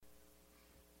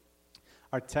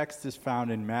Our text is found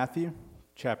in Matthew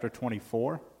chapter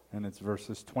 24, and it's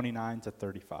verses 29 to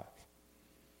 35.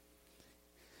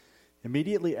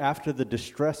 Immediately after the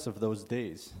distress of those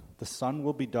days, the sun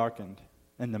will be darkened,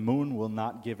 and the moon will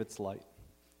not give its light.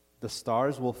 The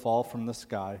stars will fall from the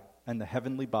sky, and the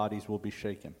heavenly bodies will be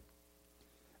shaken.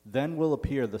 Then will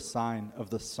appear the sign of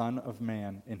the Son of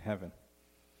Man in heaven.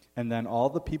 And then all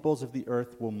the peoples of the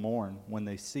earth will mourn when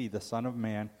they see the Son of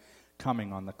Man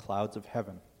coming on the clouds of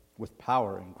heaven with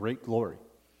power and great glory.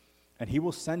 And he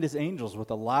will send his angels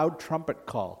with a loud trumpet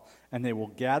call, and they will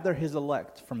gather his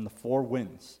elect from the four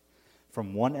winds,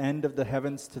 from one end of the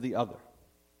heavens to the other.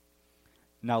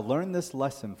 Now learn this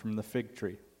lesson from the fig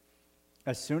tree.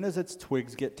 As soon as its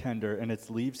twigs get tender and its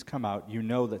leaves come out, you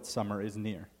know that summer is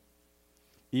near.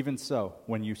 Even so,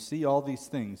 when you see all these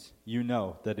things, you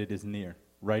know that it is near,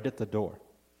 right at the door.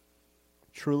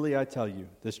 Truly I tell you,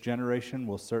 this generation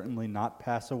will certainly not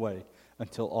pass away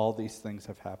until all these things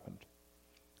have happened.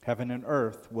 Heaven and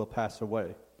earth will pass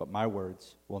away, but my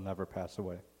words will never pass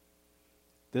away.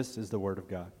 This is the word of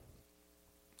God.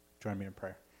 Join me in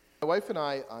prayer. My wife and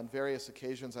I, on various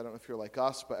occasions, I don't know if you're like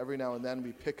us, but every now and then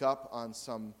we pick up on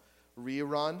some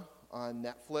rerun on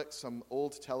Netflix, some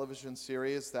old television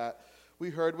series that we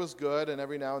heard was good, and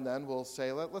every now and then we'll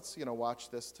say, let's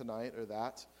watch this tonight or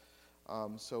that.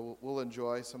 So we'll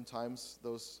enjoy sometimes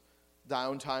those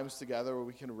down times together where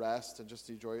we can rest and just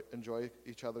enjoy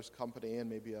each other's company and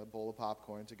maybe a bowl of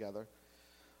popcorn together.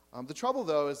 The trouble,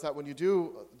 though, is that when you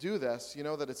do this, you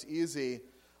know that it's easy,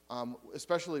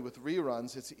 especially with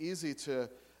reruns, it's easy to,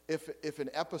 if an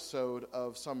episode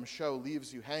of some show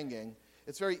leaves you hanging,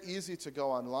 it's very easy to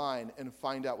go online and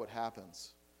find out what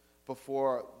happens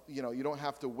before, you don't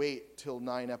have to wait till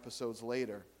 9 episodes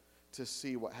later to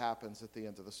see what happens at the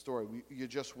end of the story. You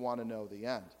just want to know the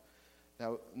end.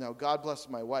 Now, God bless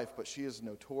my wife, but she is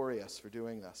notorious for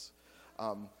doing this.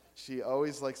 She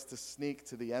always likes to sneak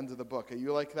to the end of the book. Are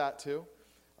you like that too?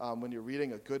 When you're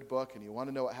reading a good book and you want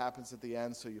to know what happens at the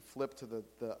end, so you flip to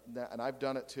the and I've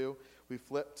done it too. We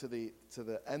flip to the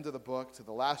end of the book, to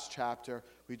the last chapter.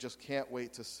 We just can't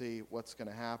wait to see what's going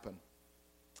to happen.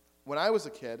 When I was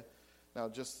a kid, now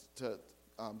just to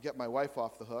get my wife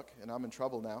off the hook, and I'm in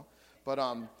trouble now, but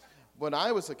when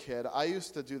I was a kid, I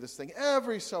used to do this thing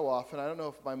every so often. I don't know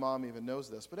if my mom even knows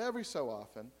this, but every so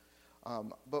often,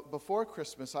 but before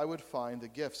Christmas, I would find the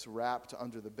gifts wrapped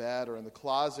under the bed or in the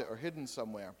closet or hidden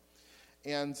somewhere.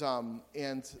 And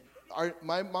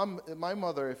my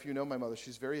mother, if you know my mother,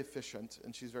 she's very efficient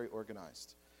and she's very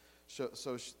organized.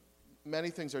 So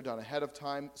many things are done ahead of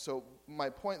time. So my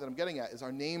point that I'm getting at is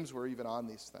our names were even on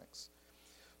these things.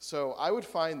 So I would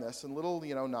find this, and little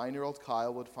 9-year-old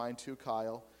Kyle would find 2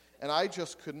 Kyle, and I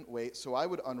just couldn't wait. So I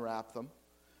would unwrap them,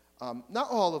 not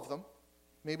all of them,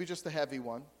 maybe just the heavy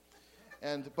one.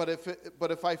 But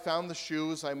if I found the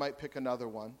shoes, I might pick another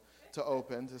one to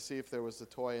open to see if there was a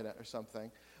toy in it or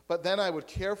something. But then I would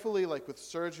carefully, like with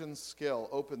surgeon's skill,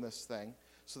 open this thing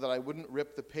so that I wouldn't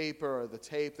rip the paper or the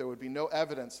tape. There would be no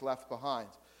evidence left behind.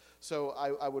 So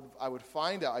I would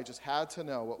find out. I just had to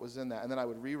know what was in that, and then I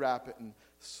would rewrap it and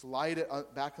slide it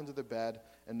back under the bed,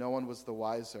 and no one was the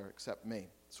wiser except me.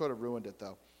 Sort of ruined it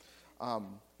though.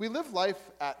 We live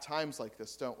life at times like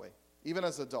this, don't we? Even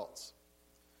as adults.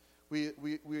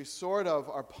 We sort of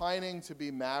are pining to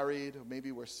be married, or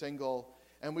maybe we're single,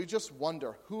 and we just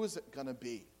wonder, who is it going to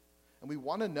be? And we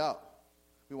want to know.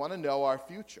 We want to know our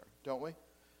future, don't we?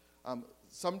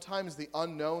 Sometimes the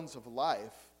unknowns of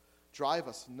life drive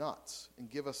us nuts and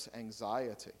give us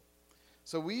anxiety.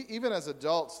 So we, even as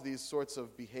adults, these sorts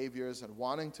of behaviors and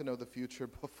wanting to know the future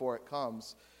before it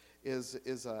comes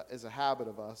is a habit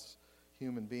of us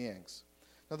human beings.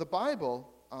 Now the Bible,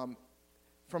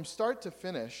 from start to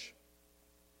finish,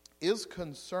 is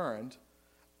concerned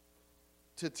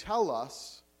to tell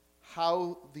us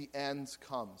how the end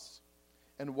comes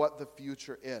and what the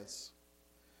future is.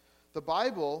 The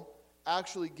Bible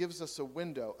actually gives us a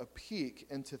window, a peek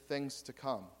into things to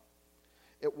come.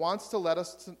 It wants to let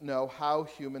us know how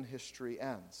human history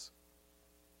ends.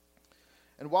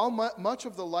 And while much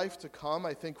of the life to come,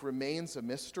 I think, remains a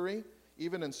mystery,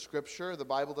 even in Scripture, the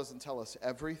Bible doesn't tell us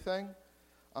everything.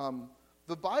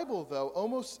 The Bible, though,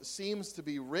 almost seems to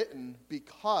be written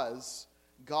because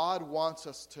God wants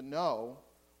us to know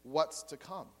what's to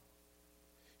come.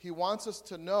 He wants us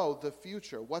to know the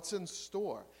future, what's in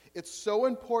store. It's so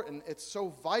important, it's so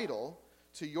vital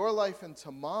to your life and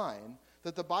to mine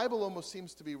that the Bible almost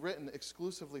seems to be written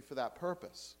exclusively for that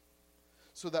purpose,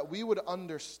 so that we would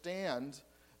understand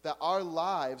that our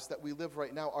lives that we live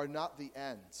right now are not the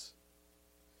end,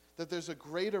 that there's a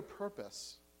greater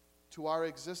purpose to our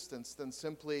existence than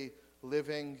simply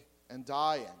living and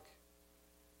dying.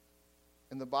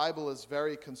 And the Bible is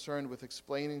very concerned with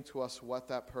explaining to us what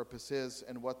that purpose is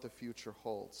and what the future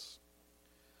holds.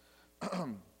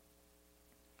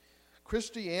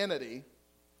 Christianity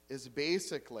is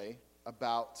basically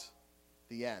about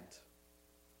the end.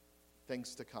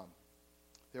 Things to come.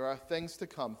 There are things to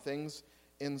come, things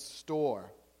in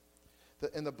store.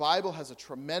 And the Bible has a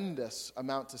tremendous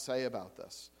amount to say about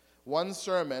this. One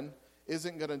sermon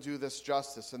isn't going to do this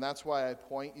justice, and that's why I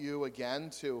point you again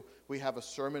to, we have a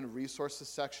sermon resources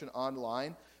section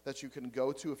online that you can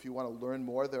go to if you want to learn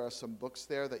more. There are some books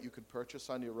there that you could purchase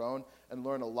on your own and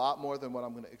learn a lot more than what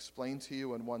I'm going to explain to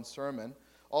you in one sermon.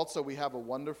 Also, we have a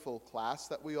wonderful class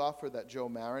that we offer that Joe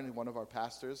Marin, one of our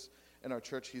pastors in our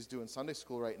church, he's doing Sunday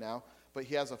school right now, but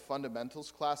he has a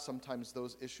fundamentals class. Sometimes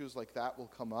those issues like that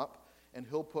will come up, and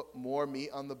he'll put more meat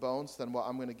on the bones than what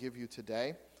I'm going to give you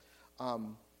today.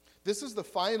 This is the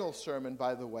final sermon,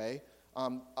 by the way.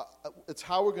 It's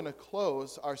how we're going to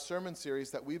close our sermon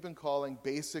series that we've been calling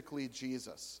Basically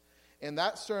Jesus. And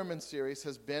that sermon series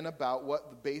has been about what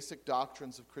the basic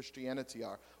doctrines of Christianity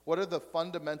are. What are the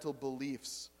fundamental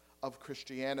beliefs of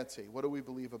Christianity? What do we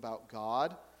believe about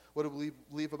God? What do we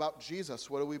believe about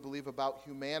Jesus? What do we believe about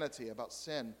humanity, about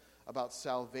sin, about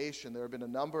salvation? There have been a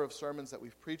number of sermons that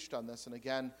we've preached on this. And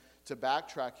again, to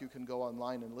backtrack, you can go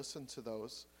online and listen to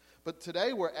those. But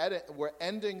today we're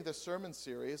ending the sermon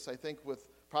series, I think with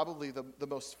probably the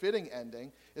most fitting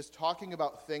ending, is talking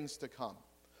about things to come.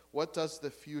 What does the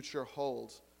future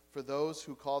hold for those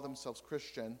who call themselves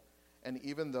Christian and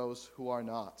even those who are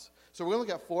not? So we're going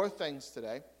to look at 4 things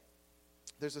today.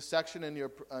 There's a section in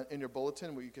your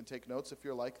bulletin where you can take notes if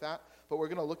you're like that. But we're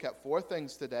going to look at 4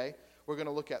 things today. We're going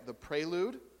to look at the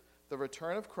prelude, the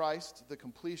return of Christ, the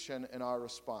completion, and our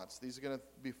response. These are going to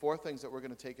be 4 things that we're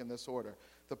going to take in this order.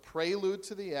 The prelude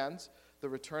to the end, the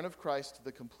return of Christ,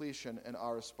 the completion, and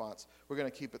our response. We're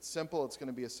going to keep it simple. It's going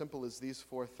to be as simple as these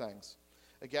 4 things.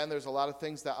 Again, there's a lot of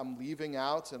things that I'm leaving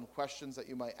out and questions that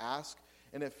you might ask.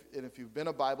 And if you've been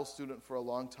a Bible student for a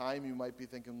long time, you might be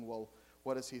thinking, well,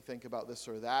 what does he think about this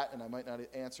or that? And I might not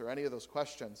answer any of those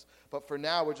questions. But for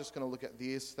now, we're just going to look at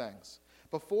these things.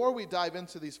 Before we dive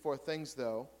into these 4 things,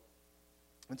 though,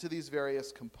 into these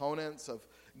various components of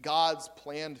God's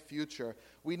planned future,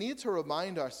 we need to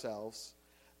remind ourselves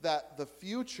that the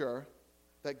future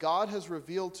that God has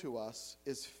revealed to us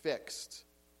is fixed.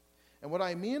 And what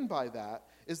I mean by that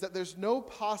is that there's no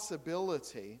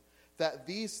possibility that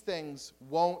these things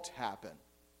won't happen.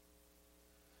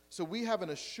 So we have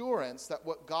an assurance that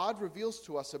what God reveals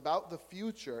to us about the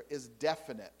future is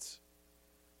definite.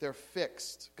 They're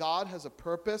fixed. God has a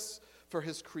purpose for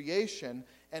his creation,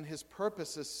 and his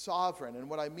purpose is sovereign. And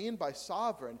what I mean by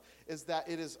sovereign is that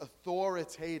it is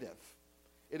authoritative.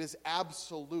 It is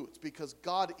absolute. Because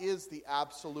God is the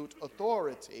absolute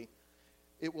authority,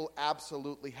 it will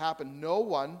absolutely happen. No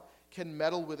one can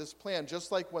meddle with his plan. Just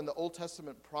like when the Old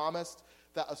Testament promised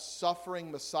that a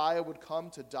suffering Messiah would come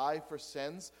to die for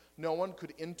sins, no one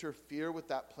could interfere with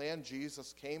that plan.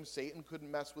 Jesus came. Satan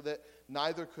couldn't mess with it.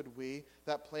 Neither could we.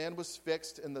 That plan was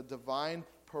fixed in the divine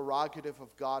prerogative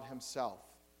of God himself.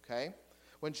 Okay?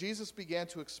 When Jesus began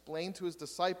to explain to his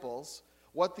disciples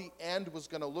what the end was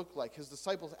going to look like, his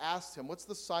disciples asked him, what's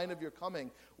the sign of your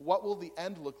coming? What will the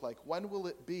end look like? When will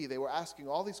it be? They were asking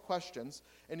all these questions,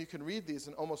 and you can read these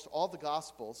in almost all the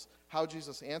Gospels, how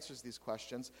Jesus answers these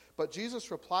questions. But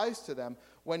Jesus replies to them,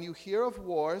 when you hear of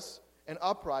wars and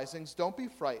uprisings, don't be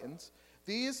frightened.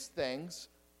 These things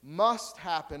must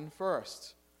happen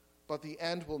first, but the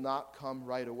end will not come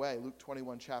right away. Luke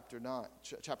 21, chapter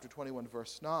 21,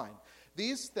 verse 9.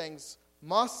 These things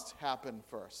must happen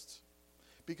first,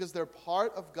 because they're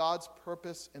part of God's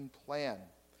purpose and plan.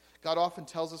 God often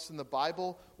tells us in the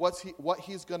Bible what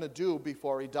he's going to do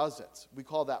before he does it. We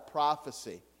call that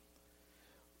prophecy.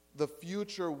 The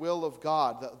future will of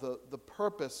God, the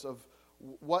purpose of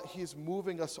what he's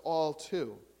moving us all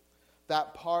to.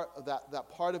 That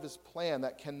part of his plan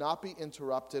that cannot be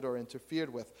interrupted or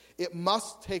interfered with. It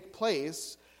must take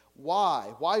place.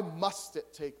 Why? Why must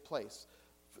it take place?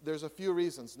 There's a few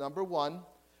reasons. Number one,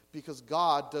 because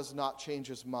God does not change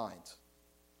his mind.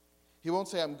 He won't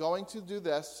say, I'm going to do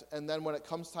this, and then when it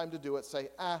comes time to do it, say,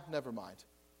 never mind.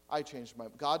 I changed my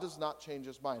mind. God does not change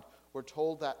his mind. We're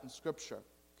told that in Scripture.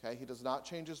 Okay? He does not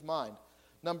change his mind.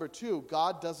 Number two,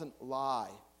 God doesn't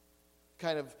lie.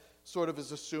 Sort of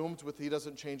is assumed with he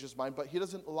doesn't change his mind, but he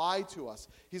doesn't lie to us.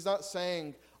 He's not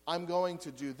saying, I'm going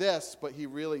to do this, but he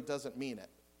really doesn't mean it.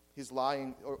 He's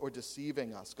lying or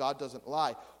deceiving us. God doesn't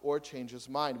lie or change his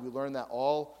mind. We learn that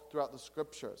all throughout the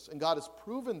Scriptures. And God has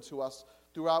proven to us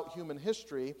throughout human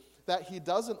history that he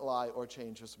doesn't lie or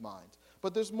change his mind.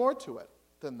 But there's more to it.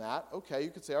 than that. Okay, you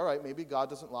could say, all right, maybe God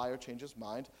doesn't lie or change his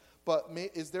mind, but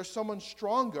is there someone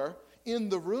stronger in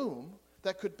the room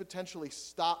that could potentially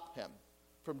stop him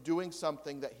from doing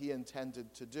something that he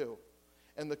intended to do?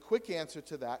 And the quick answer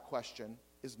to that question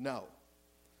is no.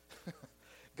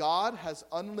 God has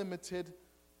unlimited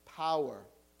power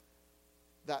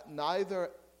that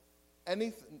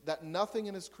nothing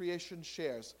in his creation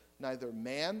shares, neither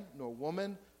man nor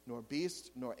woman nor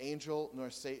beast nor angel nor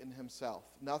Satan himself.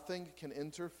 Nothing can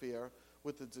interfere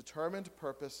with the determined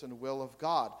purpose and will of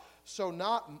God. So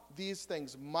not these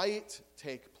things might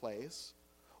take place,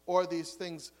 or these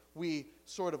things we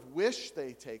sort of wish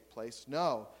they take place.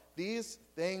 No, these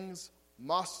things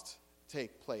must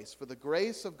take place. For the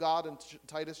grace of God in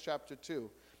Titus chapter 2,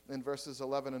 in verses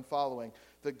 11 and following,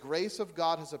 the grace of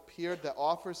God has appeared that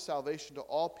offers salvation to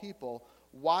all people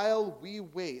while we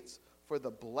wait for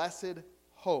the blessed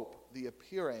hope, the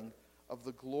appearing of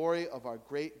the glory of our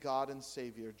great God and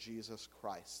Savior, Jesus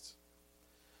Christ.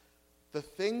 The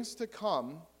things to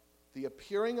come, the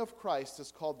appearing of Christ,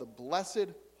 is called the blessed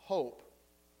hope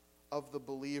of the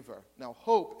believer. Now,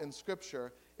 hope in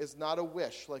Scripture is not a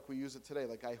wish like we use it today,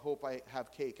 like I hope I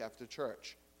have cake after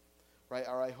church, right?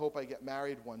 Or I hope I get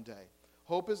married one day.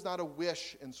 Hope is not a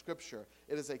wish in Scripture.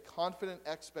 It is a confident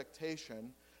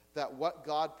expectation that what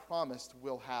God promised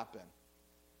will happen.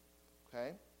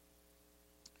 Okay?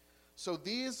 So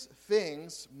these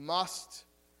things must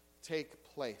take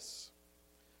place.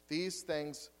 These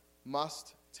things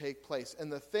must take place.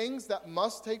 And the things that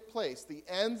must take place, the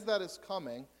end that is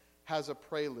coming, has a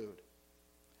prelude.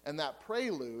 And that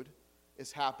prelude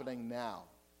is happening now.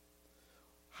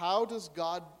 What does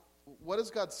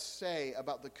God say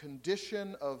about the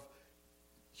condition of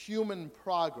human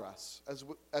progress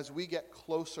as we get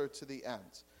closer to the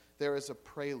end? There is a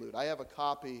prelude. I have a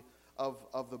copy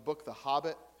of the book The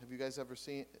Hobbit. Have you guys ever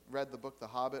read the book The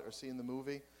Hobbit or seen the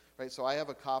movie? Right. So I have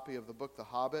a copy of the book The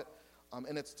Hobbit,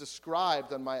 and it's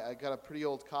described I got a pretty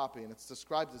old copy, and it's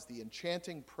described as the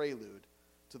enchanting prelude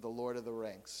to The Lord of the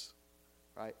Rings.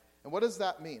 Right. And what does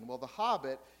that mean? Well, The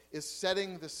Hobbit is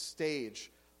setting the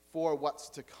stage for what's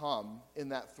to come in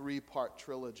that 3-part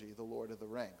trilogy, The Lord of the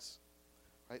Rings.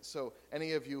 Right? So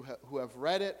any of you who have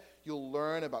read it, you'll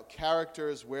learn about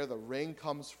characters, where the ring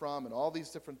comes from, and all these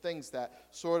different things that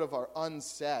sort of are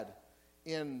unsaid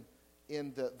in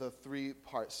the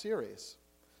 3-part series.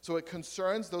 So it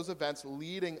concerns those events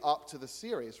leading up to the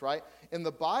series, right? In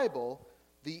the Bible,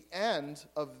 the end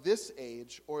of this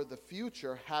age or the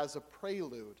future has a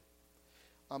prelude.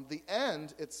 The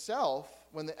end itself,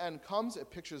 when the end comes,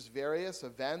 it pictures various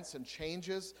events and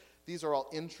changes. These are all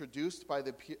introduced by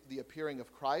the appearing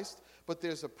of Christ, but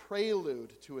there's a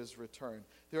prelude to his return.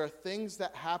 There are things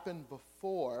that happen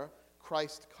before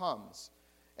Christ comes,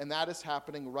 and that is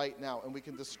happening right now, and we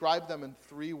can describe them in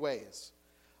 3 ways.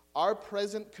 Our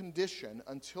present condition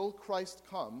until Christ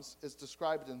comes is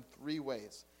described in 3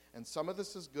 ways, and some of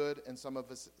this is good and some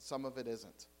of it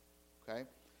isn't. Okay?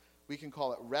 We can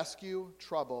call it rescue,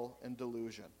 trouble, and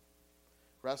delusion.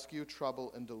 Rescue,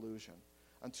 trouble, and delusion.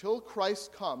 Until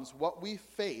Christ comes, what we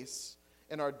face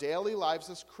in our daily lives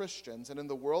as Christians and in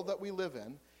the world that we live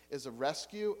in is a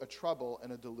rescue, a trouble,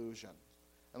 and a delusion.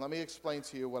 And let me explain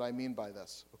to you what I mean by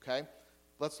this, okay?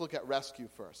 Let's look at rescue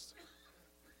first.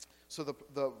 So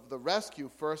the rescue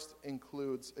first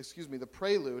includes, the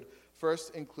prelude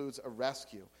first includes a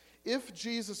rescue. If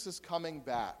Jesus is coming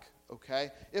back, okay,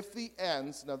 if the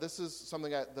end, now this is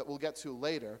something that we'll get to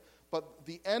later, but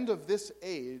the end of this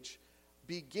age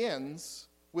begins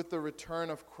with the return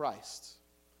of Christ.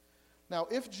 Now,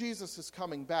 if Jesus is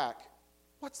coming back,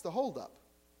 what's the holdup?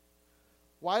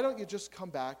 Why don't you just come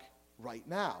back right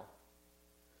now?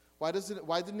 Why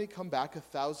didn't he come back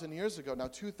 1,000 years ago? Now,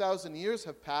 2,000 years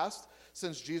have passed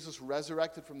since Jesus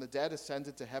resurrected from the dead,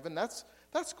 ascended to heaven. That's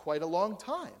quite a long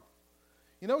time.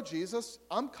 You know, Jesus,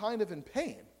 I'm kind of in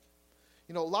pain.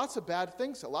 You know, lots of bad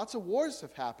things, lots of wars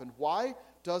have happened. Why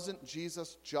doesn't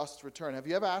Jesus just return? Have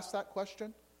you ever asked that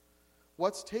question?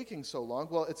 What's taking so long?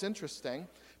 Well, it's interesting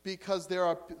because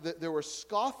there were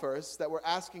scoffers that were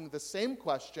asking the same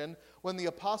question when the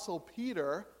Apostle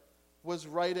Peter was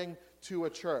writing to a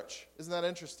church. Isn't that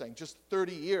interesting? Just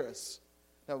 30 years.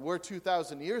 Now, we're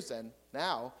 2,000 years in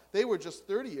now. They were just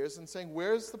 30 years and saying,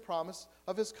 where's the promise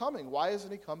of his coming? Why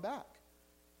hasn't he come back?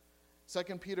 2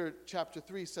 Peter chapter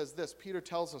 3 says this. Peter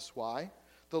tells us why.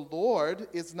 The Lord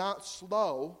is not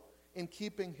slow in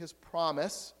keeping his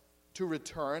promise to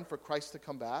return, for Christ to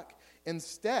come back.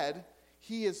 Instead,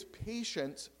 he is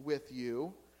patient with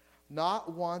you,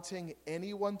 not wanting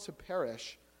anyone to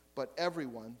perish, but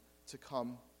everyone to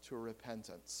come to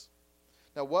repentance.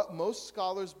 Now, what most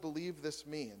scholars believe this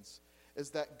means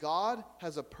is that God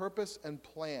has a purpose and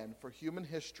plan for human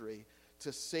history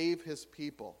to save his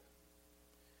people.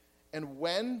 And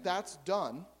when that's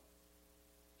done,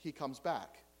 he comes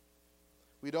back.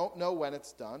 We don't know when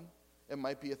it's done. It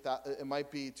might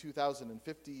be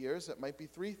 2,050 years. It might be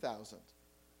 3,000.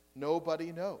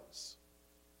 Nobody knows.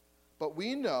 But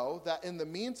we know that in the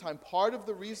meantime, part of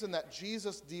the reason that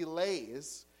Jesus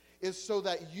delays is so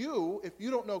that you, if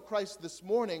you don't know Christ this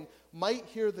morning, might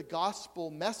hear the gospel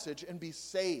message and be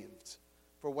saved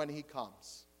for when he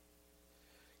comes.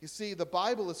 You see, the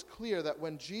Bible is clear that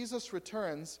when Jesus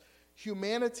returns,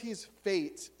 humanity's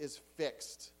fate is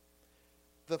fixed.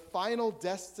 The final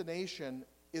destination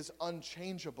is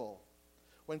unchangeable.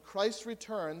 When Christ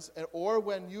returns, or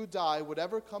when you die,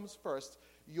 whatever comes first,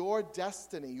 your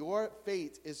destiny, your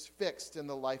fate is fixed in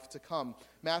the life to come.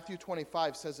 Matthew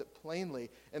 25 says it plainly,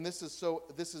 and this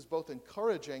is both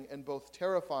encouraging and both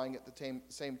terrifying at the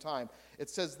same time. It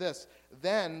says this,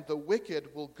 "Then the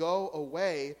wicked will go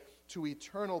away to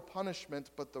eternal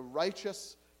punishment, but the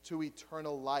righteous to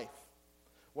eternal life."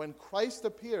 When Christ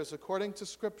appears, according to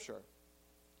Scripture,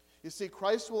 you see,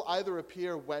 Christ will either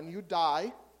appear when you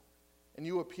die and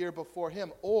you appear before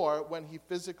him, or when he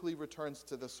physically returns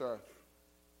to this earth.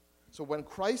 So when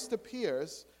Christ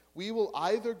appears, we will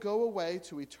either go away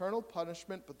to eternal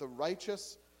punishment, but the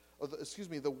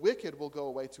wicked will go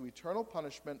away to eternal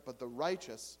punishment, but the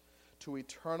righteous to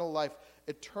eternal life.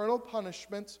 Eternal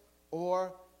punishment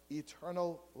or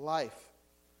eternal life.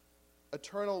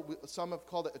 Some have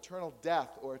called it eternal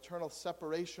death or eternal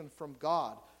separation from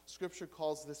God. Scripture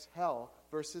calls this hell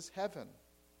versus heaven.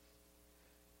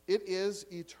 It is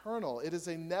eternal. It is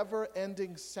a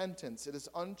never-ending sentence. It is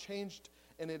unchanged,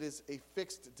 and it is a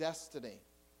fixed destiny.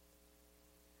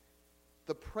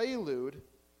 The prelude,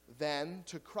 then,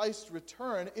 to Christ's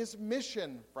return is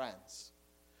mission, friends.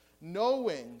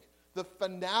 Knowing the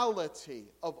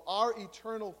finality of our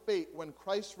eternal fate when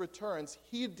Christ returns,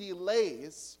 he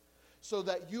delays so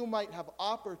that you might have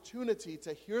opportunity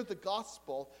to hear the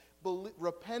gospel,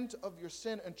 repent of your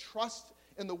sin, and trust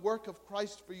in the work of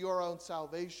Christ for your own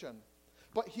salvation.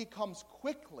 But he comes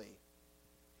quickly.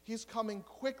 He's coming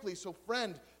quickly. So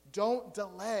friend, don't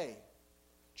delay.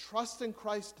 Trust in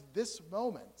Christ this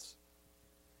moment.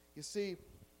 You see,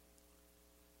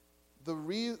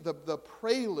 the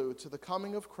prelude to the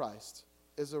coming of Christ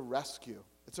is a rescue.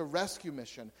 It's a rescue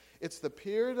mission. It's the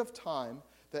period of time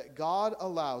that God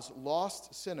allows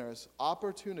lost sinners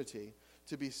opportunity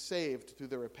to be saved through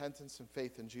their repentance and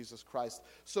faith in Jesus Christ.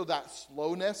 So that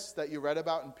slowness that you read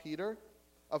about in Peter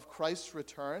of Christ's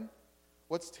return,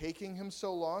 what's taking him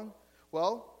so long?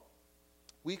 Well,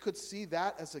 we could see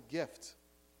that as a gift.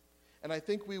 And I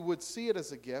think we would see it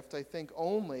as a gift, I think,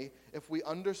 only if we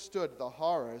understood the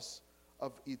horrors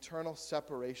of eternal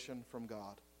separation from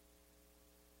God.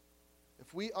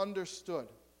 If we understood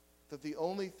that the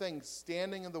only thing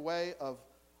standing in the way of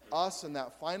us and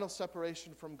that final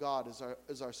separation from God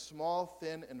is our small,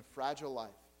 thin, and fragile life,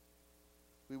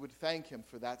 we would thank him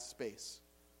for that space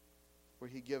where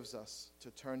he gives us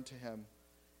to turn to him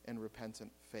in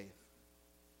repentant faith.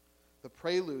 The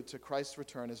prelude to Christ's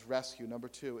return is rescue. Number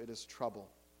 2, it is trouble.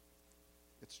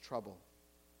 It's trouble.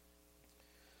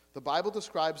 The Bible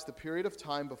describes the period of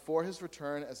time before his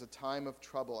return as a time of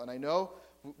trouble. And I know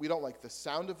we don't like the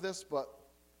sound of this, but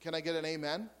can I get an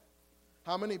amen?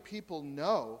 How many people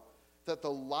know that the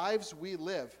lives we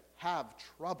live have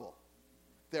trouble?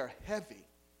 They're heavy.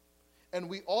 And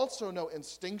we also know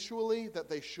instinctually that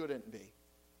they shouldn't be.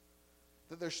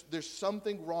 That there's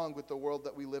something wrong with the world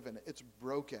that we live in. It's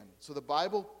broken. So the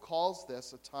Bible calls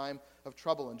this a time of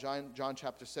trouble in John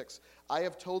chapter 6. I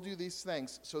have told you these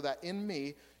things so that in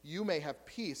me you may have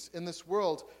peace. In this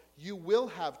world you will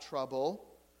have trouble,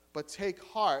 but take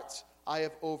heart, I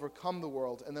have overcome the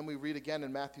world. And then we read again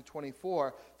in Matthew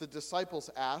 24, the disciples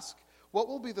ask, what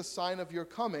will be the sign of your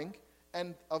coming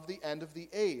and of the end of the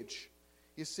age?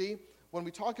 You see, when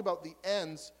we talk about the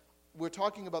ends, we're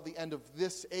talking about the end of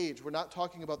this age. We're not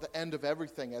talking about the end of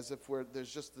everything as if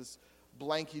there's just this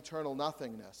blank eternal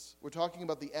nothingness. We're talking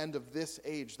about the end of this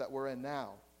age that we're in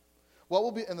now.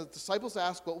 And the disciples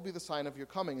asked, what will be the sign of your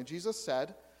coming? And Jesus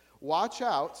said, watch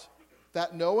out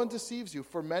that no one deceives you,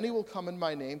 for many will come in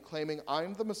my name, claiming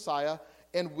I'm the Messiah,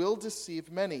 and will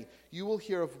deceive many. You will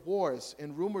hear of wars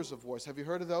and rumors of wars. Have you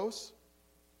heard of those?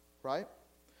 Right?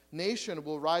 Nation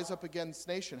will rise up against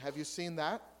nation. Have you seen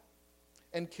that?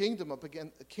 And kingdom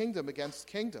against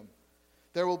kingdom.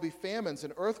 There will be famines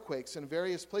and earthquakes in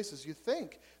various places. You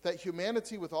think that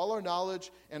humanity, with all our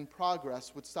knowledge and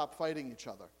progress, would stop fighting each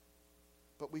other.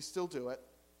 But we still do it.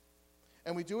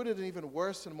 And we do it in even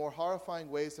worse and more horrifying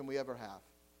ways than we ever have.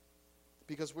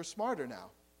 Because we're smarter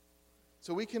now.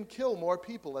 So we can kill more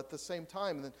people at the same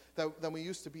time than we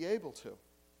used to be able to.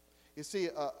 You see,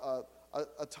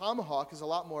 a tomahawk is a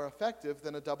lot more effective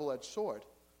than a double-edged sword.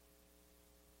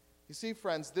 You see,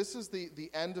 friends, this is the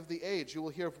end of the age. You will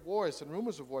hear of wars and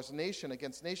rumors of wars, nation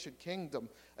against nation, kingdom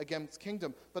against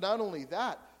kingdom. But not only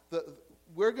that,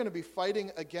 we're going to be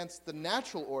fighting against the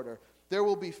natural order. There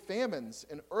will be famines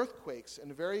and earthquakes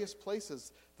in various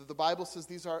places that the Bible says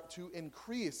these are to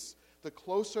increase. The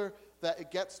closer that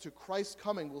it gets to Christ's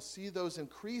coming, we'll see those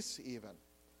increase even.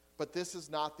 But this is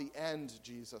not the end,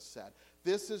 Jesus said.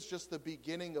 This is just the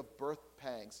beginning of birth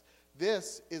pangs.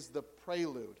 This is the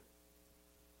prelude.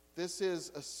 This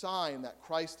is a sign that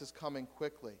Christ is coming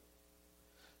quickly.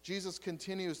 Jesus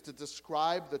continues to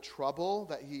describe the trouble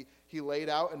that he laid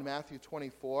out in Matthew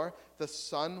 24. The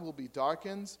sun will be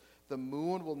darkened. The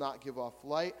moon will not give off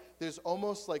light. There's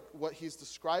almost like what he's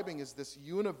describing is this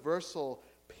universal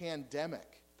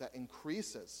pandemic that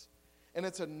increases. And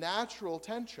it's a natural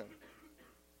tension.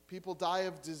 People die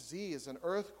of disease and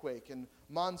earthquake and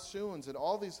monsoons and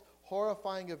all these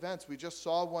horrifying events. We just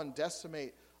saw one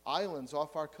decimate islands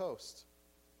off our coast.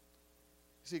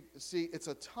 See, it's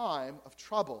a time of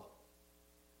trouble.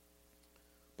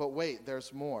 But wait,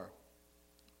 there's more.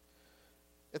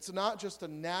 It's not just a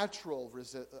natural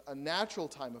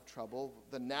time of trouble,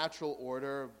 the natural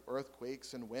order of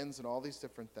earthquakes and winds and all these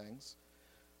different things.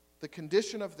 The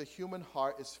condition of the human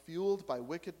heart is fueled by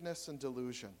wickedness and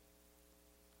delusion.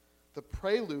 The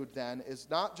prelude, then, is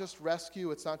not just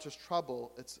rescue, it's not just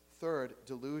trouble, it's third,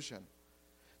 delusion.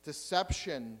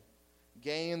 Deception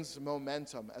gains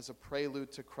momentum as a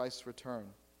prelude to Christ's return.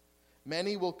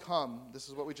 Many will come, this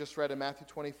is what we just read in Matthew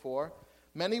 24,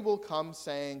 many will come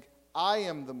saying, I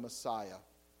am the Messiah.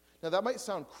 Now that might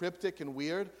sound cryptic and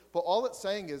weird, but all it's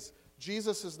saying is,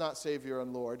 Jesus is not Savior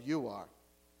and Lord, you are.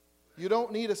 You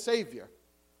don't need a Savior.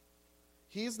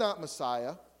 He's not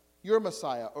Messiah, you're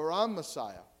Messiah, or I'm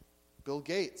Messiah. Bill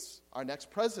Gates, our next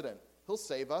president, he'll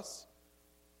save us.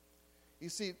 You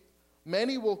see,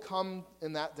 many will come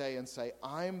in that day and say,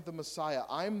 I'm the Messiah,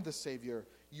 I'm the Savior,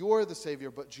 you're the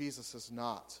Savior, but Jesus is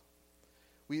not.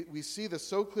 We see this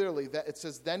so clearly that it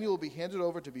says, then you will be handed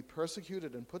over to be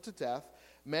persecuted and put to death.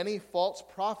 Many false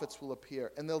prophets will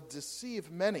appear, and they'll deceive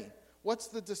many. What's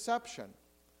the deception?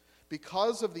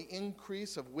 Because of the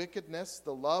increase of wickedness,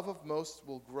 the love of most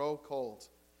will grow cold.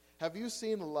 Have you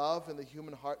seen love in the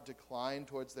human heart decline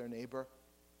towards their neighbor?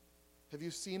 Have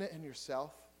you seen it in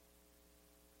yourself?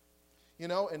 You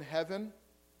know, in heaven,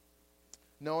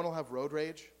 no one will have road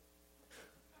rage.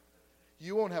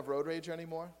 You won't have road rage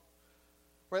anymore.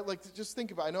 Right? Like, just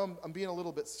think about it. I know I'm being a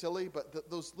little bit silly, but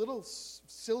those little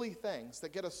silly things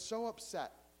that get us so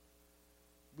upset,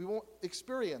 we won't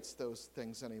experience those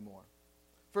things anymore.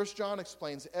 1 John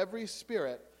explains, every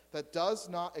spirit that does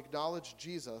not acknowledge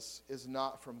Jesus is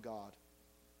not from God.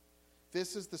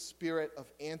 This is the spirit of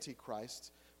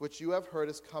Antichrist, which you have heard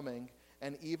is coming,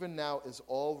 and even now is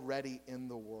already in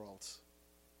the world.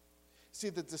 See,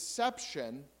 the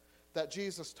deception that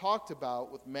Jesus talked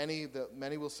about with many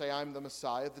will say, I'm the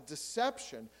Messiah. The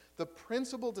deception, the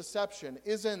principal deception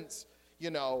isn't,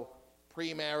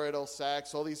 premarital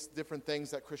sex, all these different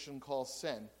things that Christian calls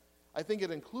sin. I think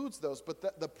it includes those, but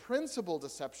the principal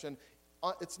deception,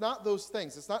 it's not those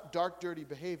things. It's not dark, dirty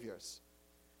behaviors.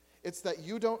 It's that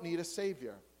you don't need a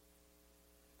Savior,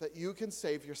 that you can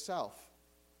save yourself,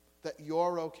 that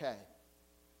you're okay.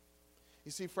 You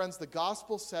see, friends, the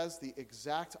gospel says the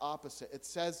exact opposite. It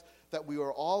says that we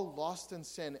are all lost in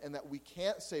sin and that we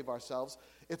can't save ourselves.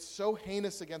 It's so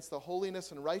heinous against the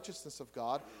holiness and righteousness of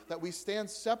God that we stand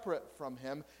separate from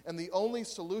Him, and the only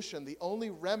solution, the only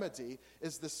remedy,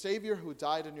 is the Savior who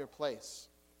died in your place.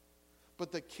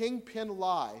 But the kingpin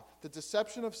lie, the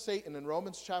deception of Satan in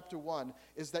Romans chapter 1,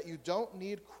 is that you don't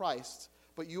need Christ,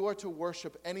 but you are to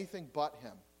worship anything but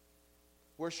Him.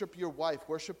 Worship your wife,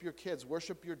 worship your kids,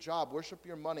 worship your job, worship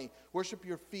your money, worship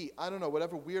your feet. I don't know,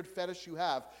 whatever weird fetish you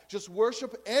have. Just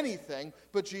worship anything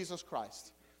but Jesus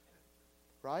Christ.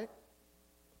 Right?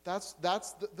 That's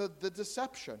the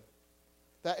deception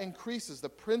that increases, the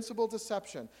principal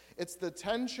deception. It's the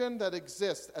tension that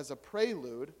exists as a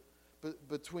prelude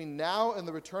between now and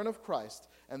the return of Christ.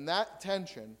 And that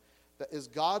tension that is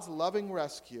God's loving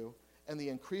rescue and the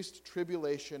increased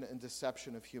tribulation and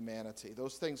deception of humanity.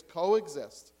 Those things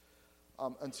coexist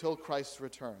until Christ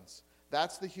returns.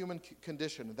 That's the human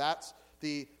condition. That's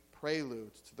the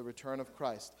prelude to the return of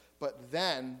Christ. But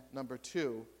then, number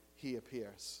 2, He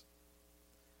appears.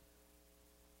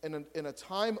 In a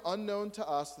time unknown to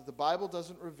us that the Bible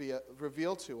doesn't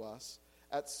reveal to us,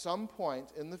 at some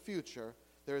point in the future,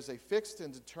 there is a fixed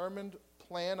and determined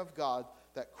plan of God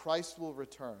that Christ will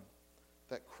return.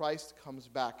 that Christ comes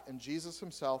back. And Jesus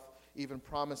himself even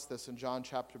promised this in John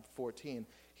chapter 14.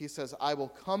 He says, I will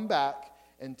come back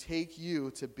and take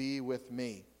you to be with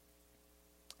me.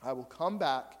 I will come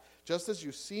back just as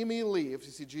you see me leave.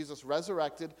 You see Jesus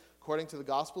resurrected according to the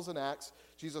Gospels and Acts.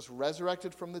 Jesus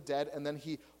resurrected from the dead, and then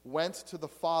he went to the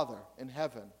Father in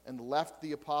heaven and left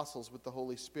the apostles with the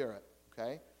Holy Spirit.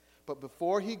 Okay? But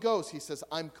before he goes, he says,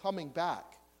 I'm coming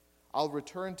back. I'll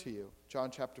return to you.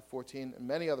 John chapter 14 and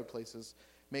many other places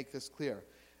make this clear.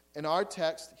 In our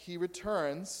text, he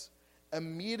returns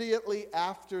immediately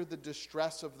after the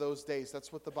distress of those days.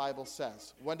 That's what the Bible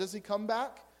says. When does he come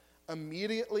back?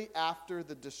 Immediately after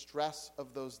the distress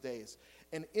of those days.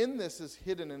 And in this is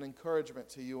hidden an encouragement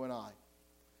to you and I.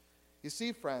 You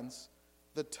see, friends,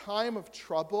 the time of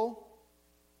trouble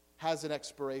has an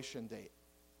expiration date.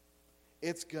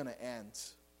 It's going to end.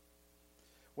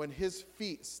 When his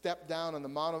feet step down on the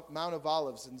Mount of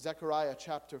Olives in Zechariah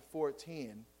chapter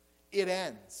 14, it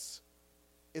ends.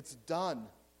 It's done.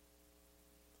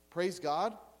 Praise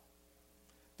God.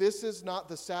 This is not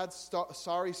the sad,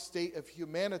 sorry state of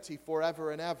humanity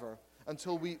forever and ever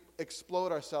until we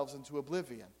explode ourselves into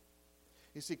oblivion.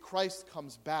 You see, Christ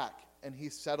comes back and he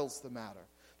settles the matter.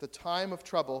 The time of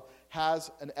trouble has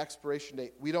an expiration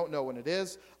date. We don't know when it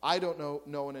is. I don't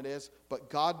know when it is, but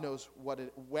God knows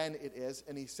when it is,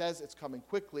 and he says it's coming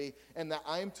quickly, and that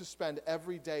I am to spend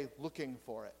every day looking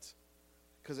for it,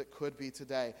 because it could be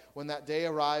today. When that day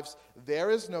arrives, there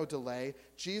is no delay.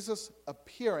 Jesus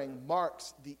appearing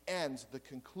marks the end, the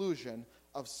conclusion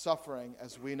of suffering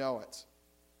as we know it.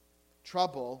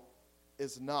 Trouble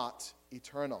is not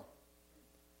eternal.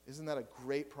 Isn't that a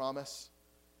great promise?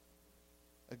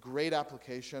 A great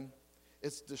application.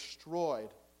 It's destroyed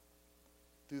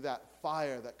through that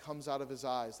fire that comes out of his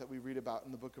eyes that we read about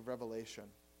in the book of Revelation.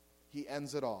 He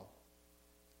ends it all.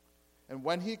 And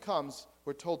when he comes,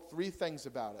 we're told three things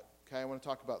about it. Okay, I want to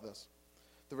talk about this.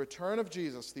 The return of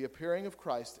Jesus, the appearing of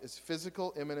Christ, is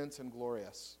physical, imminent, and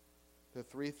glorious. There are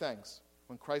three things.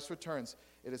 When Christ returns,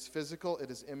 it is physical,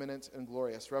 it is imminent, and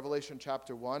glorious. Revelation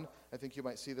chapter 1, I think you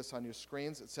might see this on your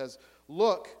screens. It says,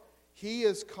 look, he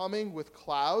is coming with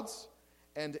clouds,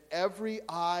 and every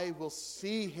eye will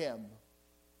see him.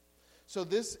 So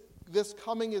this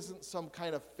coming isn't some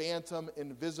kind of phantom,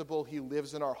 invisible, he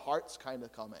lives in our hearts kind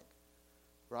of coming,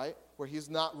 right? Where he's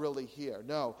not really here.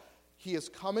 No, he is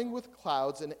coming with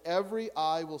clouds, and every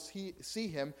eye will see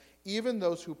him, even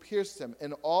those who pierced him,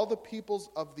 and all the peoples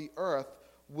of the earth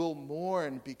will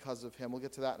mourn because of him. We'll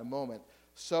get to that in a moment.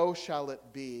 So shall it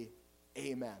be.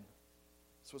 Amen.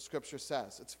 That's what Scripture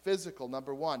says. It's physical,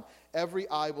 number one. Every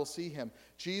eye will see him.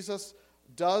 Jesus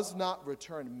does not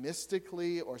return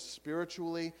mystically or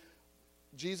spiritually.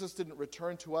 Jesus didn't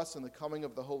return to us in the coming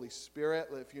of the Holy Spirit,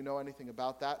 if you know anything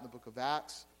about that in the book of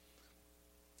Acts.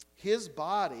 His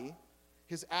body,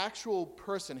 his actual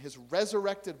person, his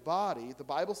resurrected body, the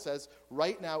Bible says,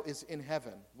 right now is in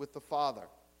heaven with the Father.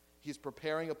 He's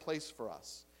preparing a place for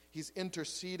us. He's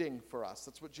interceding for us.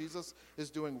 That's what Jesus is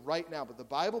doing right now. But the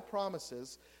Bible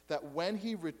promises that when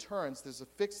he returns, there's a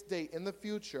fixed date in the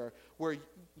future where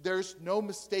there's no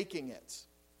mistaking it.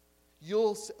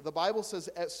 The Bible says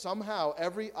somehow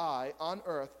every eye on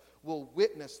earth will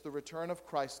witness the return of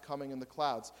Christ coming in the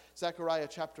clouds. Zechariah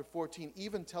chapter 14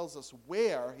 even tells us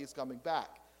where he's coming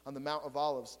back, on the Mount of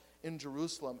Olives in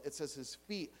Jerusalem. It says his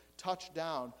feet touch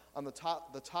down on the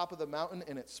top of the mountain,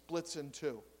 and it splits in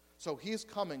two. So he's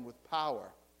coming with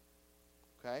power.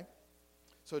 Okay?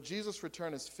 So Jesus'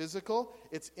 return is physical,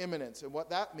 it's imminent. And what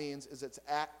that means is it's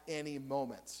at any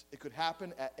moment. It could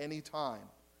happen at any time.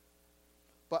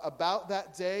 But about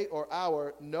that day or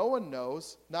hour, no one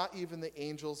knows, not even the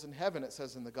angels in heaven, it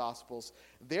says in the Gospels.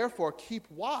 Therefore, keep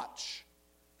watch.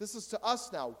 This is to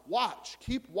us now. Watch.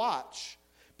 Keep watch.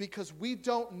 Because we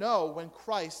don't know when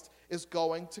Christ is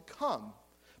going to come.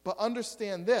 But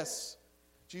understand this.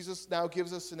 Jesus now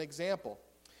gives us an example.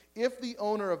 If the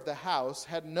owner of the house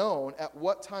had known at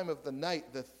what time of the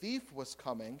night the thief was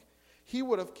coming, he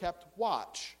would have kept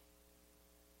watch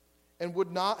and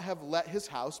would not have let his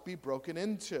house be broken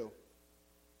into.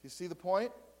 You see the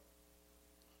point?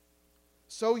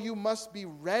 So you must be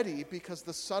ready, because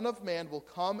the Son of Man will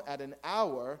come at an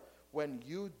hour when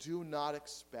you do not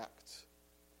expect.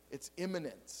 It's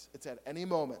imminent. It's at any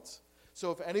moment.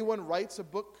 So if anyone writes a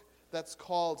book that's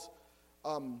called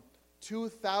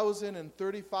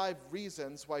 2035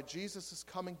 Reasons Why Jesus is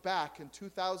Coming Back in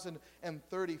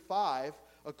 2035,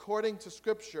 according to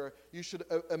Scripture, you should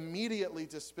immediately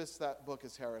dismiss that book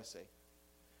as heresy.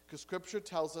 Because Scripture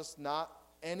tells us not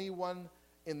anyone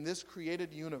in this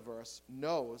created universe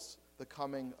knows the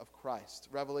coming of Christ.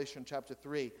 Revelation chapter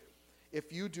 3.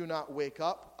 If you do not wake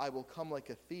up, I will come like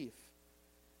a thief,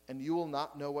 and you will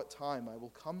not know what time I will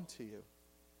come to you.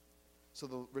 So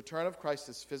the return of Christ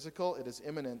is physical, it is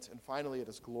imminent, and finally it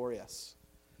is glorious.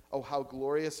 Oh, how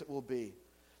glorious it will be.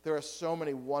 There are so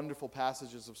many wonderful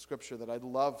passages of Scripture that I'd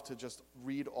love to just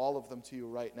read all of them to you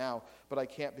right now, but I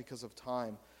can't because of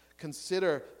time.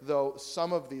 Consider, though,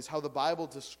 some of these, how the Bible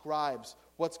describes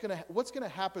what's going to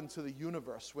happen to the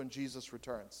universe when Jesus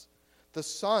returns. The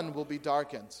sun will be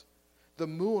darkened. The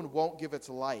moon won't give its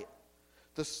light.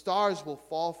 The stars will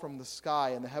fall from the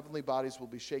sky, and the heavenly bodies will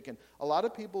be shaken. A lot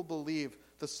of people believe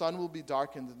the sun will be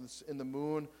darkened, and the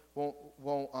moon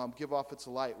won't give off its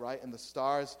light, right? And the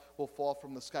stars will fall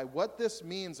from the sky. What this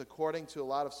means, according to a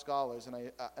lot of scholars,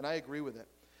 and I agree with it,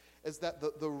 is that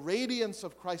the radiance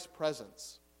of Christ's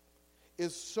presence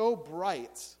is so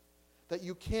bright that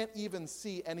you can't even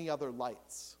see any other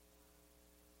lights.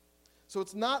 So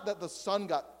it's not that the sun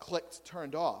got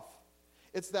turned off.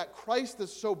 It's that Christ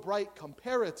is so bright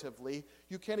comparatively,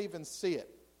 you can't even see it.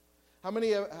 How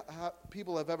many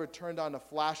people have ever turned on a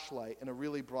flashlight in a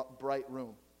really bright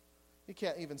room? You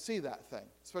can't even see that thing,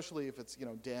 especially if it's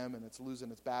dim and it's losing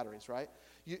its batteries, right?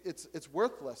 It's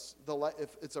worthless.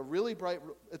 If it's a really bright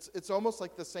room, it's almost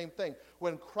like the same thing.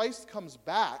 When Christ comes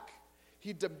back,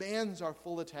 he demands our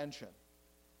full attention.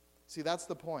 See, that's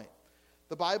the point.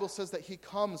 The Bible says that he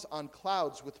comes on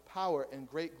clouds with power and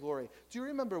great glory. Do you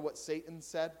remember what Satan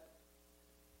said?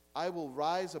 I will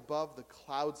rise above the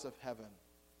clouds of heaven.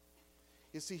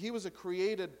 You see, he was a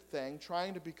created thing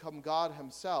trying to become God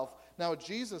himself. Now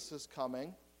Jesus is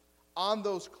coming on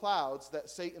those clouds that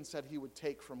Satan said he would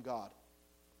take from God.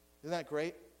 Isn't that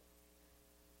great?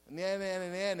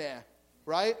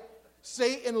 Right?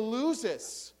 Satan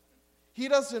loses. He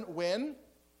doesn't win.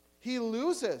 He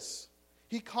loses.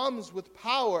 He comes with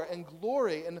power and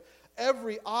glory, and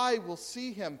every eye will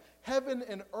see him. Heaven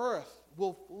and earth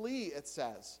will flee, it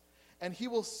says. And he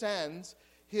will send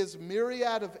his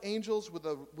myriad of angels with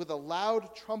a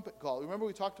loud trumpet call. Remember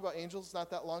we talked about angels not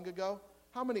that long ago?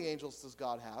 How many angels does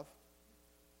God have?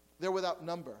 They're without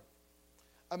number.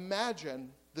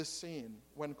 Imagine the scene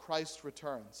when Christ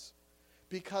returns,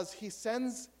 because he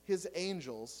sends his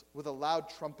angels with a loud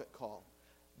trumpet call.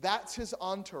 That's his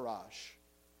entourage.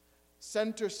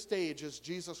 Center stage is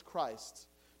Jesus Christ.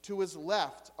 To his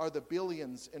left are the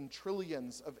billions and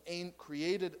trillions of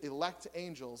created elect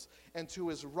angels, and to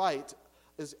his right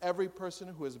is every person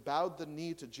who has bowed the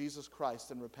knee to Jesus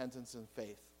Christ in repentance and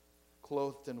faith,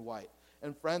 clothed in white.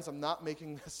 And friends, I'm not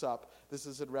making this up. This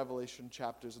is in Revelation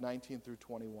chapters 19 through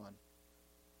 21.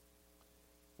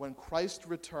 When Christ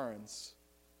returns,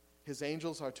 his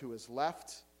angels are to his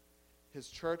left, his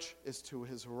church is to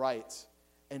his right,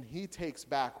 and he takes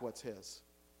back what's his.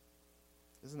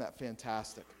 Isn't that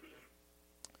fantastic?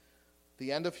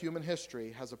 The end of human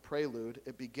history has a prelude.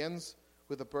 It begins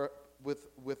with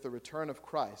the return of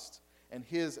Christ, and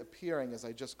his appearing, as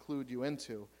I just clued you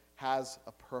into, has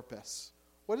a purpose.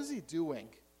 What is he doing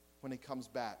when he comes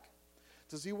back?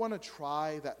 Does he want to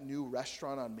try that new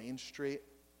restaurant on Main Street?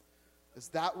 Is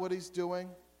that what he's doing?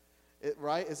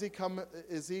 Right? Is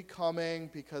he coming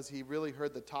because he really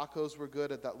heard the tacos were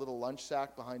good at that little lunch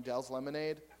shack behind Dell's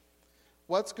Lemonade?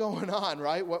 What's going on,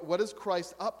 right? What is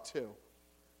Christ up to? You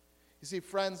see,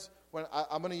 friends, when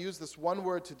I'm going to use this one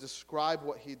word to describe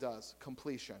what he does: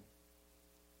 completion.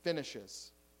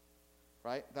 Finishes.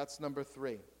 Right? That's number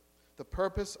 3. The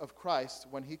purpose of Christ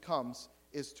when he comes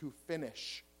is to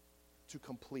finish, to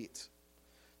complete.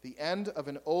 The end of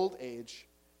an old age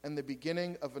and the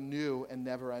beginning of a new and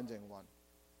never-ending one.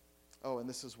 Oh, and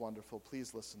this is wonderful.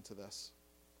 Please listen to this.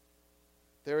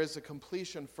 There is a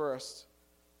completion first,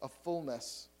 a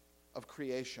fullness of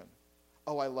creation.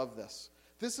 Oh, I love this.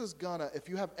 This is if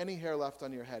you have any hair left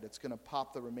on your head, it's gonna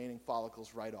pop the remaining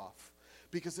follicles right off,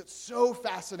 because it's so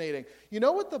fascinating. You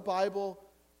know what the Bible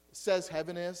says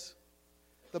heaven is?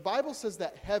 The Bible says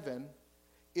that heaven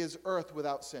is earth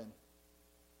without sin.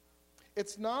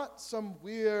 It's not some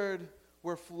weird,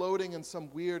 we're floating in some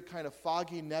weird kind of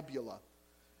foggy nebula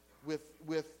with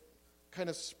kind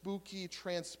of spooky,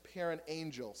 transparent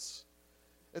angels.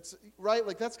 It's right,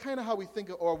 like that's kind of how we think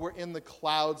of, or we're in the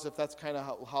clouds, if that's kind of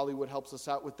how Hollywood helps us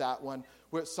out with that one,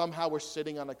 where somehow we're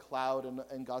sitting on a cloud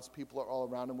and God's people are all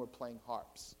around and we're playing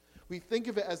harps. We think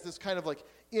of it as this kind of like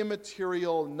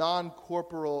immaterial,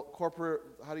 non-corporeal,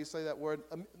 how do you say that word?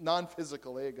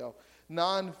 Non-physical, there you go.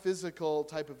 non-physical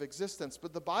type of existence.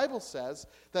 But the Bible says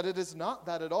that it is not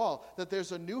that at all, that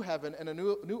there's a new heaven and a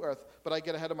new earth. But I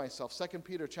get ahead of myself. 2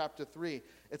 Peter chapter 3,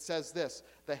 it says this: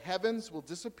 the heavens will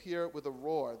disappear with a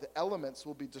roar, the elements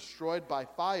will be destroyed by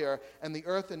fire, and the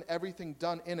earth and everything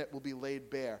done in it will be laid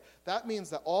bare. That means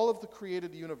that all of the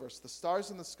created universe, the stars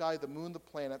in the sky, the moon, the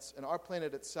planets, and our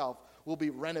planet itself will be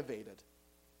renovated.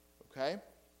 Okay?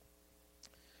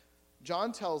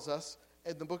 John tells us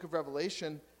in the book of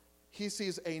Revelation, he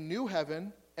sees a new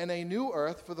heaven and a new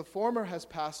earth, for the former has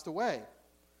passed away.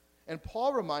 And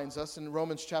Paul reminds us in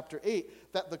Romans chapter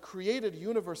 8 that the created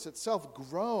universe itself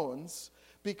groans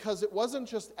because it wasn't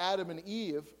just Adam and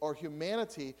Eve or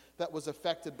humanity that was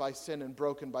affected by sin and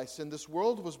broken by sin. This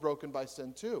world was broken by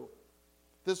sin too.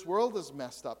 This world is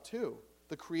messed up too.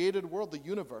 The created world, the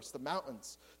universe, the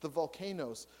mountains, the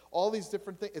volcanoes, all these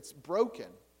different things, it's broken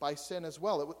by sin as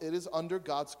well. It is under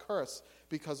God's curse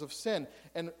because of sin.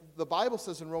 And the Bible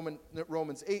says in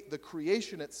Romans 8, the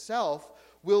creation itself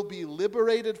will be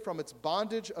liberated from its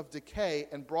bondage of decay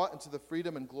and brought into the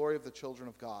freedom and glory of the children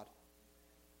of God.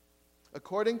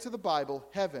 According to the Bible,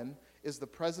 heaven is the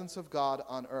presence of God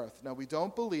on earth. Now, we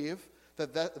don't believe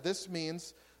that this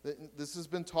means, this has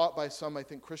been taught by some, I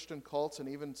think, Christian cults and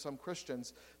even some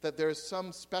Christians, that there's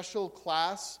some special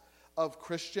class of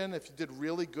Christian, if you did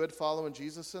really good following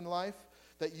Jesus in life,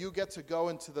 that you get to go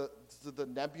into the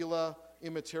nebula,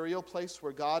 immaterial place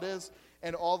where God is,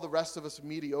 and all the rest of us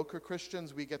mediocre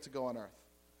Christians, we get to go on earth.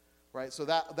 Right? So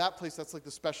that place, that's like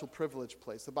the special privilege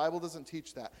place. The Bible doesn't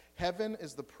teach that. Heaven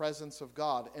is the presence of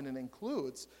God, and it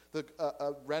includes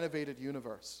a renovated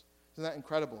universe. Isn't that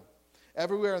incredible?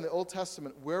 Everywhere in the Old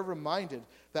Testament, we're reminded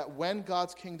that when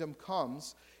God's kingdom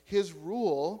comes, his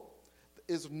rule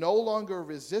is no longer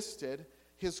resisted,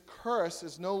 his curse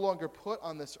is no longer put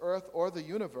on this earth or the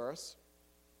universe,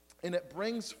 and it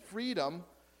brings freedom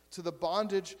to the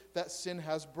bondage that sin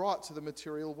has brought to the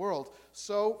material world.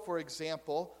 So, for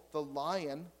example, the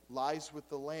lion lies with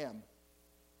the lamb.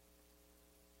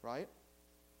 Right?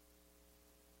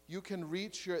 You can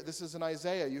reach this is in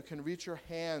Isaiah, you can reach your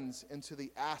hands into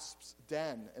the asp's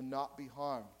den and not be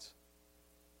harmed.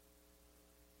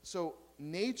 So,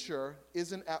 nature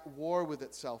isn't at war with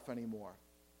itself anymore.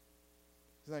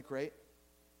 Isn't that great?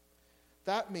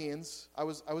 That means, I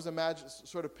was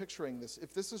sort of picturing this.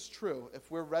 If this is true, if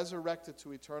we're resurrected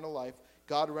to eternal life,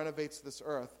 God renovates this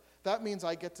earth, that means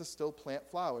I get to still plant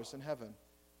flowers in heaven.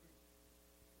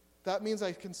 That means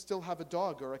I can still have a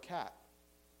dog or a cat.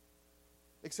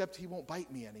 Except he won't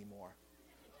bite me anymore.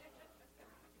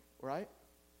 Right?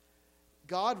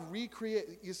 God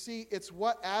recreate. You see, it's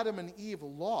what Adam and Eve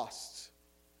lost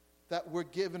that we're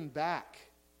given back.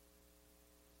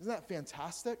 Isn't that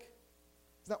fantastic?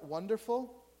 Isn't that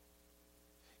wonderful?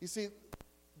 You see,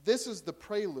 this is the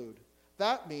prelude.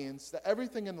 That means that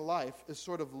everything in life is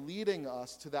sort of leading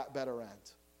us to that better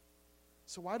end.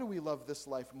 So why do we love this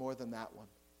life more than that one?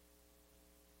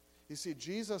 You see,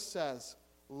 Jesus says,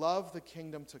 love the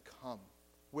kingdom to come.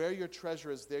 Where your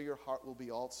treasure is, there your heart will be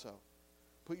also.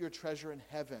 Put your treasure in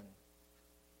heaven.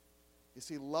 You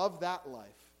see, love that life.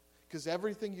 Because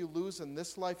everything you lose in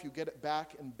this life, you get it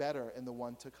back and better in the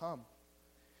one to come.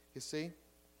 You see?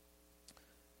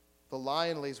 The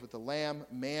lion lays with the lamb.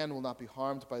 Man will not be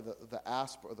harmed by the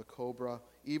asp or the cobra.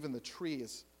 Even the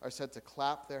trees are said to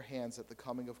clap their hands at the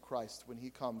coming of Christ when he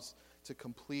comes to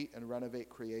complete and renovate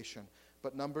creation.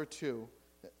 But number two,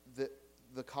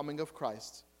 the coming of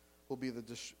Christ will be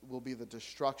the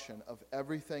destruction of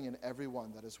everything and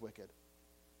everyone that is wicked.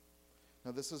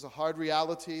 Now, this is a hard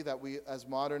reality that we, as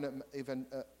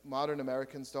modern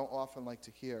Americans, don't often like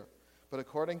to hear. But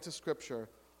according to Scripture,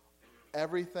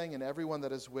 everything and everyone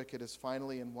that is wicked is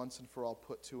finally and once and for all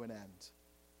put to an end,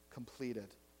 completed,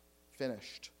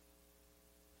 finished.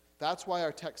 That's why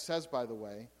our text says, by the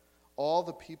way, all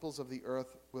the peoples of the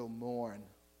earth will mourn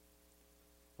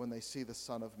when they see the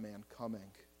Son of Man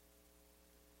coming.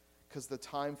 Because the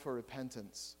time for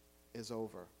repentance is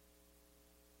over.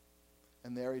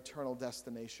 And their eternal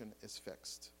destination is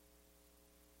fixed.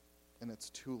 And it's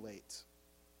too late.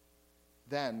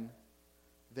 Then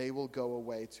they will go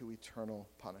away to eternal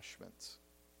punishment.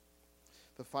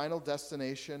 The final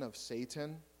destination of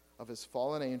Satan, of his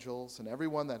fallen angels, and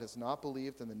everyone that has not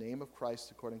believed in the name of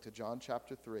Christ, according to John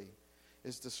chapter 3,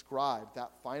 is described,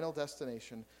 that final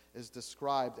destination is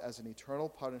described as an eternal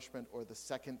punishment or the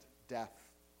second death.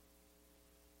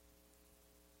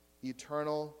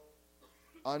 Eternal,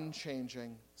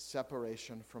 unchanging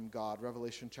separation from God.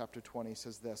 Revelation chapter 20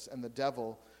 says this, and the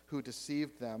devil who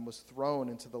deceived them was thrown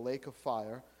into the lake of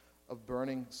fire of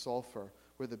burning sulfur,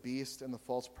 where the beast and the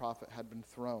false prophet had been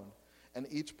thrown. And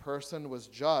each person was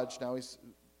judged. Now he's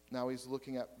Now he's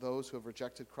looking at those who have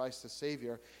rejected Christ as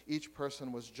Savior. Each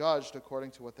person was judged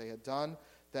according to what they had done.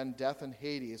 Then death and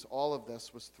Hades, all of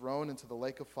this was thrown into the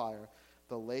lake of fire.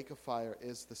 The lake of fire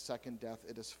is the second death.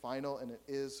 It is final and it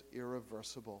is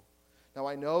irreversible. Now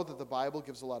I know that the Bible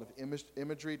gives a lot of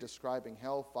imagery describing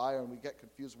hell, fire, and we get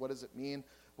confused. What does it mean?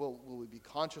 Will we be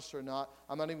conscious or not?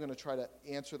 I'm not even going to try to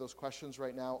answer those questions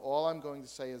right now. All I'm going to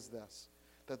say is this,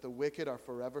 that the wicked are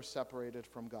forever separated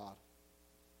from God.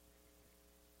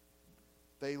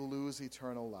 They lose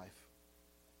eternal life.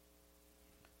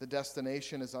 The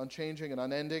destination is unchanging and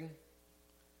unending,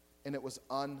 and it was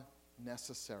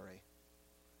unnecessary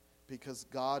because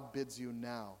God bids you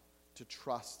now to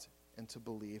trust and to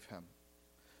believe him.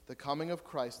 The coming of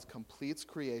Christ completes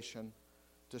creation,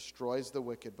 destroys the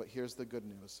wicked, but here's the good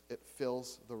news. It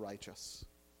fills the righteous.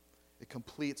 It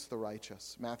completes the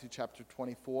righteous. Matthew chapter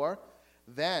 24,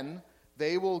 then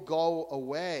they will go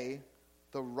away,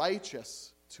 the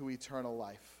righteous, to eternal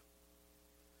life.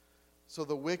 So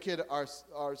the wicked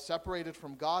are separated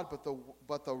from God,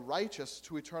 but the righteous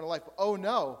to eternal life. Oh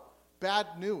no, bad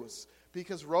news.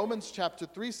 Because Romans chapter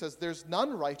 3 says there's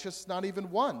none righteous, not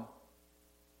even one.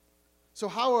 So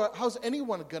how's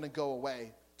anyone going to go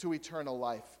away to eternal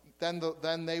life? Then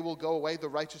they will go away, the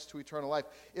righteous to eternal life.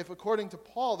 If according to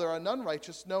Paul there are none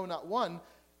righteous, no, not one,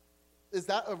 is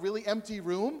that a really empty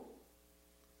room?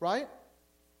 Right?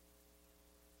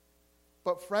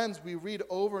 But friends, we read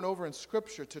over and over in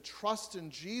Scripture, to trust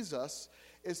in Jesus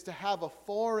is to have a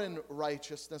foreign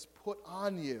righteousness put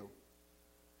on you,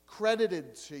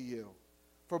 credited to you.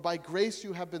 For by grace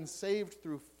you have been saved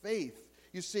through faith.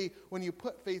 You see, when you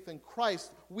put faith in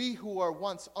Christ, we who are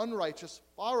once unrighteous,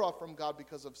 far off from God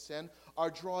because of sin,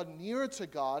 are drawn near to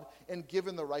God and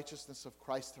given the righteousness of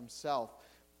Christ himself.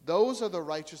 Those are the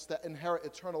righteous that inherit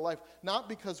eternal life, not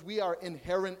because we are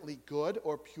inherently good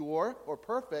or pure or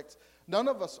perfect. None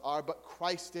of us are, but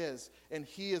Christ is, and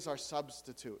he is our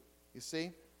substitute. You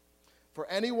see? For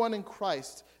anyone in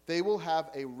Christ, they will have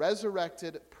a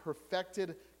resurrected,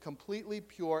 perfected, completely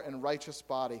pure and righteous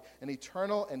body, an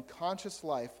eternal and conscious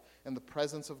life in the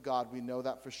presence of God. We know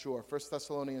that for sure. 1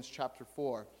 Thessalonians chapter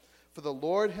 4. For the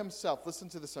Lord himself, listen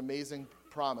to this amazing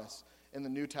promise in the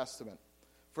New Testament.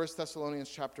 1 Thessalonians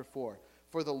chapter 4.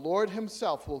 For the Lord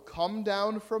himself will come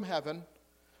down from heaven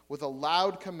with a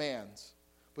loud command,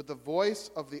 with the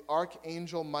voice of the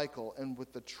archangel Michael, and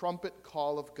with the trumpet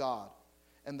call of God.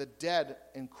 And the dead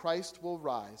in Christ will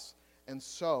rise, and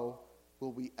so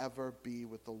will we ever be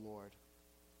with the Lord.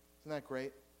 Isn't that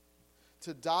great?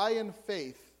 To die in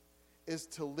faith is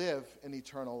to live in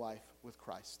eternal life with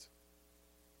Christ.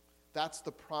 That's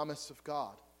the promise of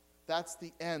God. That's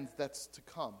the end that's to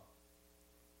come.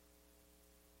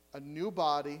 A new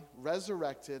body,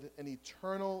 resurrected, and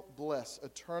eternal bliss,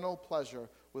 eternal pleasure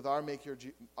with our Maker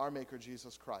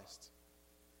Jesus Christ.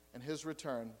 And his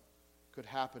return could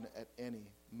happen at any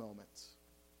moment.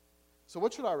 So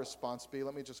what should our response be?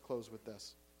 Let me just close with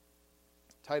this.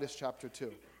 Titus chapter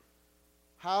 2.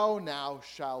 How now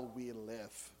shall we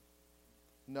live,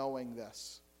 knowing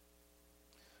this?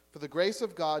 For the grace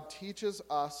of God teaches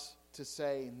us to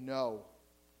say no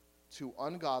to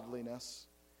ungodliness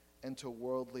and to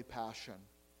worldly passion,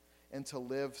 and to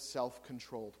live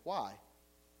self-controlled. Why?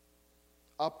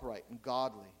 Upright and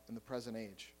godly in the present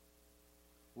age,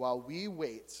 while we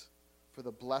wait for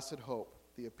the blessed hope,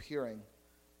 the appearing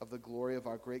of the glory of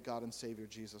our great God and Savior,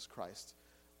 Jesus Christ.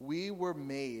 We were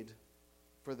made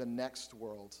for the next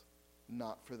world,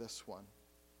 not for this one.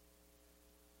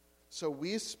 So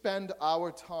we spend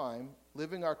our time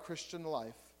living our Christian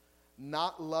life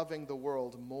not loving the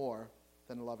world more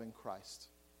than loving Christ.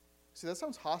 See, that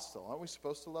sounds hostile. Aren't we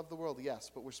supposed to love the world?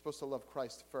 Yes, but we're supposed to love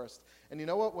Christ first. And you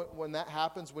know what? When that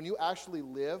happens, when you actually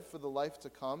live for the life to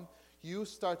come, you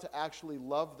start to actually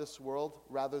love this world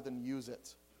rather than use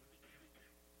it.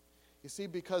 You see,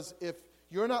 because if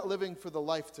you're not living for the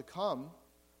life to come,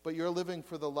 but you're living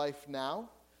for the life now,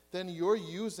 then you're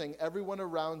using everyone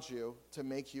around you to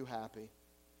make you happy,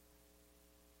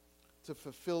 to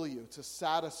fulfill you, to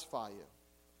satisfy you.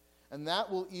 And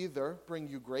that will either bring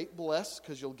you great bliss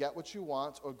because you'll get what you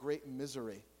want, or great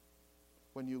misery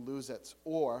when you lose it,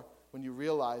 or when you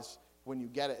realize when you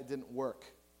get it, it didn't work.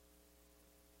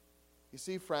 You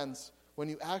see, friends, when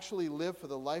you actually live for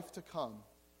the life to come,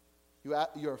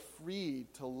 you're free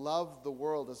to love the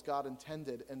world as God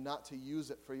intended and not to use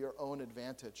it for your own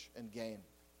advantage and gain.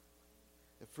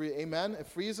 Amen? It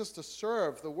frees us to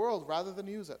serve the world rather than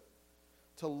use it.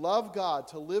 To love God,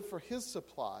 to live for his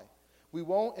supply. We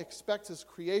won't expect his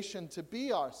creation to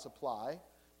be our supply,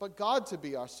 but God to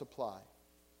be our supply.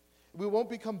 We won't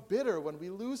become bitter when we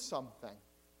lose something,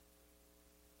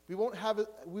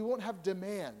 We won't have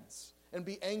demands and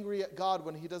be angry at God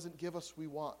when he doesn't give us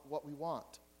what we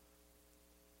want.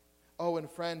 Oh,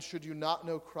 and friends, should you not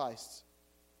know Christ,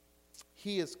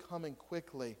 he is coming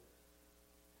quickly.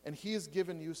 And he has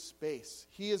given you space.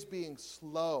 He is being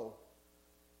slow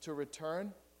to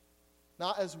return,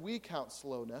 not as we count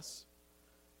slowness,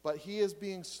 but he is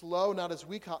being slow, not as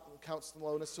we count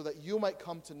slowness, so that you might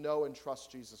come to know and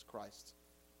trust Jesus Christ.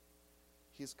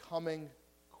 He's coming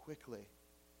quickly.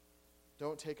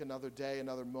 Don't take another day,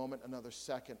 another moment, another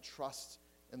second. Trust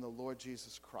in the Lord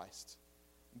Jesus Christ.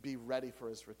 Be ready for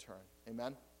his return.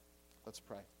 Amen? Let's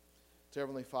pray. Dear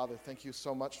Heavenly Father, thank you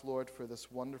so much, Lord, for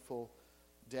this wonderful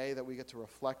day that we get to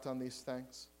reflect on these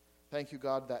things. Thank you,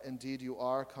 God, that indeed you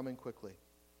are coming quickly.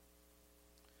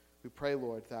 We pray,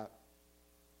 Lord, that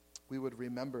we would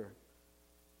remember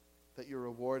that your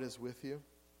reward is with you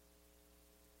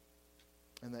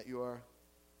and that you are,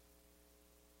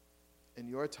 in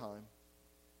your time,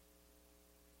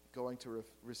 going to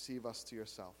receive us to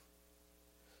yourself.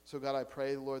 So, God, I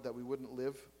pray, Lord, that we wouldn't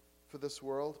live for this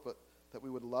world, but that we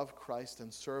would love Christ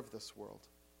and serve this world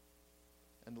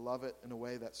and love it in a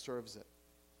way that serves it.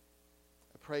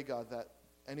 I pray, God, that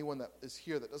anyone that is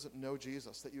here that doesn't know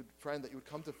Jesus, that you would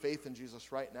come to faith in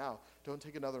Jesus right now. Don't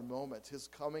take another moment. His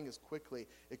coming is quickly.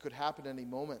 It could happen any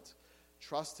moment.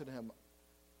 Trust in him.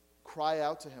 Cry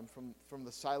out to him from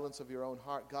the silence of your own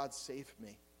heart, God, save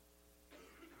me.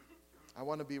 I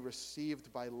want to be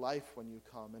received by life when you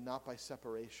come and not by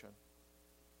separation.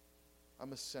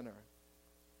 I'm a sinner,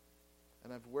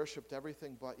 and I've worshipped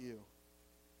everything but you.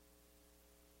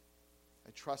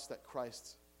 I trust that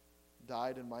Christ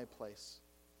died in my place,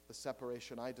 the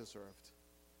separation I deserved.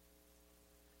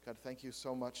 God, thank you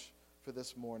so much for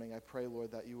this morning. I pray, Lord,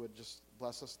 that you would just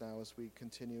bless us now as we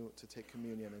continue to take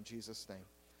communion in Jesus' name.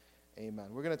 Amen.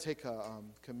 We're going to take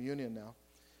communion now.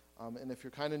 And if you're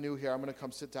kind of new here, I'm going to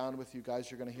come sit down with you guys.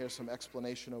 You're going to hear some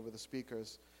explanation over the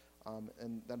speakers,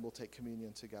 and then we'll take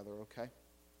communion together, okay?